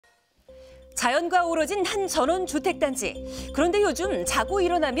자연과 어우러진 한 전원주택단지. 그런데 요즘 자고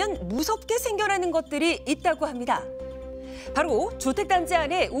일어나면 무섭게 생겨나는 것들이 있다고 합니다. 바로 주택단지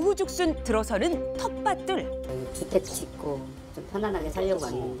안에 우후죽순 들어서는 텃밭들. 주택 짓고 좀 편안하게 살려고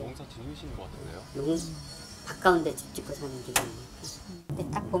왔는데 농사 지으시는 것 같은데요? 가까운 데 집 짓고 사는 기분이니까.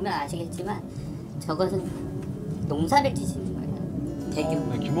 근데 딱 보면 아시겠지만 저것은 농사를 지시는 거예요.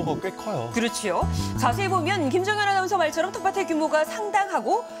 대규모. 네, 규모가 꽤 커요. 그렇지요. 자세히 보면 김정현 아나운서 말처럼 텃밭의 규모가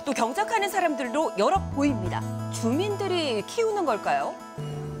상당하고 또 경작하는 사람들도 여러 보입니다. 주민들이 키우는 걸까요?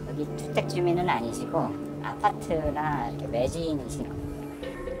 여기 주택 주민은 아니시고 아파트나 이렇게 매주인이신 겁니다.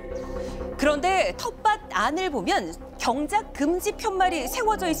 그런데 텃밭 안을 보면 경작 금지 편말이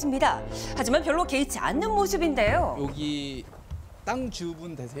세워져 있습니다. 하지만 별로 개의치 않는 모습인데요. 여기 땅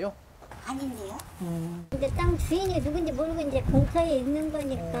주분 되세요? 아닌데요? 근데 땅 주인이 누군지 모르고 이제 공터에 있는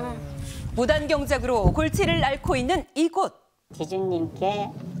거니까. 무단 경작으로 골치를 앓고 있는 이곳.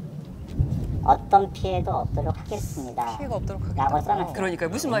 지주님께 어떤 피해도 없도록 하겠습니다. 피해가 없도록 하겠다. 라고 써놨어요. 그러니까요.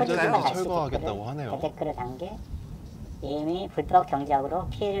 무슨 말일까요? 말일까요? 철거하겠다고 하네요. 댓글을 단 게 이미 불법 경작으로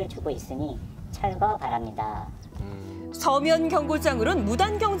피해를 주고 있으니 철거 바랍니다. 서면 경고장으로는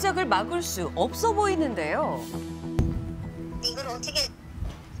무단 경작을 막을 수 없어 보이는데요. 이걸 어떻게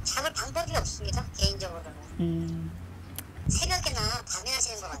잡을 방법이 없습니다. 개인적으로는. 새벽이나 밤에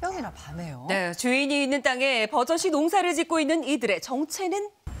하시는 것 같아요. 새벽이나 밤에요? 네, 주인이 있는 땅에 버젓이 농사를 짓고 있는 이들의 정체는?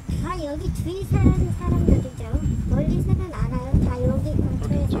 다 여기 주위 사는 사람들이죠. 멀리서는 알아요. 다 여기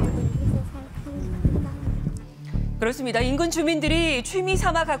근처에 살고 여기서 살고. 그렇습니다. 인근 주민들이 취미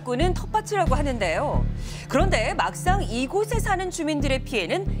삼아 가꾸는 텃밭이라고 하는데요. 그런데 막상 이곳에 사는 주민들의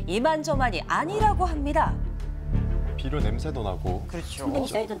피해는 이만저만이 아니라고 합니다. 비료 냄새도 나고. 그렇죠. 충분히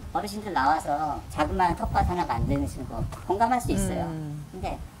저희도 어르신들 나와서 자그마한 텃밭 하나 만드시는 거 공감할 수 있어요.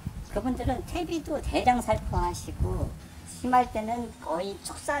 근데 그분들은 퇴비도 대량 살포하시고 심할 때는 거의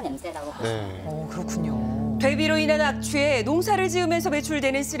축사 냄새라고 보시면 돼요. 네. 그렇군요. 퇴비로 인한 악취에 농사를 지으면서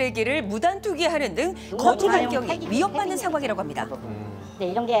배출되는 쓰레기를 무단 투기하는 등 거주 환경이 위협받는 상황이라고 합니다. 근데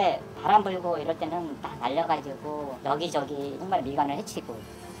이런 게 바람 불고 이럴 때는 막 날려가지고 여기저기 정말 미관을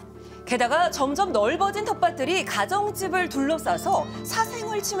해치고. 게다가 점점 넓어진 텃밭들이 가정집을 둘러싸서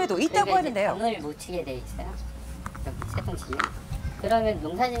사생활 침해도 있다고 하는데요. 문을 못 치게 돼 있어요. 여기 세동치면. 그러면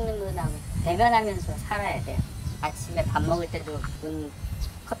농사 짓는 분하고 대면하면서 살아야 돼요. 아침에 밥 먹을 때도 문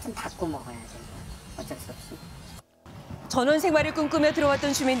커튼 닫고 먹어야 돼요. 어쩔 수 없이. 전원 생활을 꿈꾸며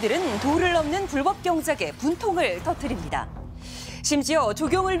들어왔던 주민들은 도를 넘는 불법 경작에 분통을 터뜨립니다. 심지어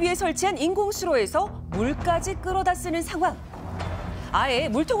조경을 위해 설치한 인공수로에서 물까지 끌어다 쓰는 상황. 아예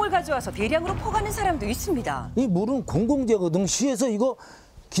물통을 가져와서 대량으로 퍼가는 사람도 있습니다. 이 물은 공공재거든. 시에서 이거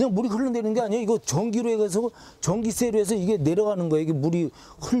그냥 물이 흘러내리는 게 아니에요. 이거 전기로 해서 전기세로 해서 이게 내려가는 거예요. 이게 물이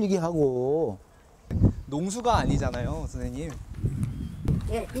흘리게 하고. 농수가 아니잖아요, 선생님.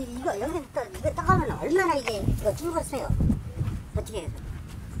 이거 여기서 이거 떠가면 얼마나 이게 이거 줄었어요. 어떻게 해서.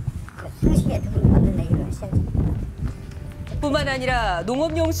 수시에 돈 받는 얘기를 하셔야지. 뿐만 아니라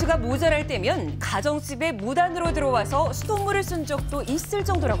농업용수가 모자랄 때면 가정집에 무단으로 들어와서 수돗물을 쓴 적도 있을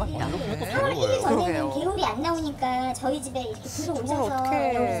정도라고 합니다. 이렇게 해도 되는 4월 1일 거예요? 전에는 개울이 안 나오니까 저희 집에 이렇게 들어오셔서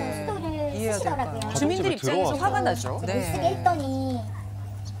어떻게 여기서 수도를 이해해야 쓰시더라고요. 될까요? 주민들 입장에서 들어와서. 화가 나죠. 못 쓰게 했더니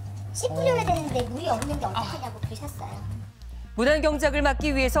씨 뿌려야 되는데 물이 없는데 어떡하냐고 그러셨어요. 무단 경작을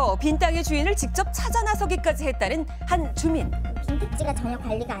막기 위해서 빈 땅의 주인을 직접 찾아 나서기까지 했다는 한 주민. 빈특지가 전혀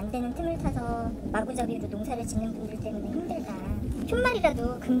관리가 안 되는 틈을 타서 마구잡이로 농사를 짓는 분들 때문에 힘들다.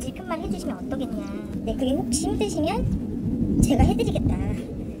 편말이라도 금지 편말 해주시면 어떠겠냐. 네, 그게 혹시 힘드시면 제가 해드리겠다.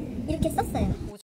 이렇게 썼어요.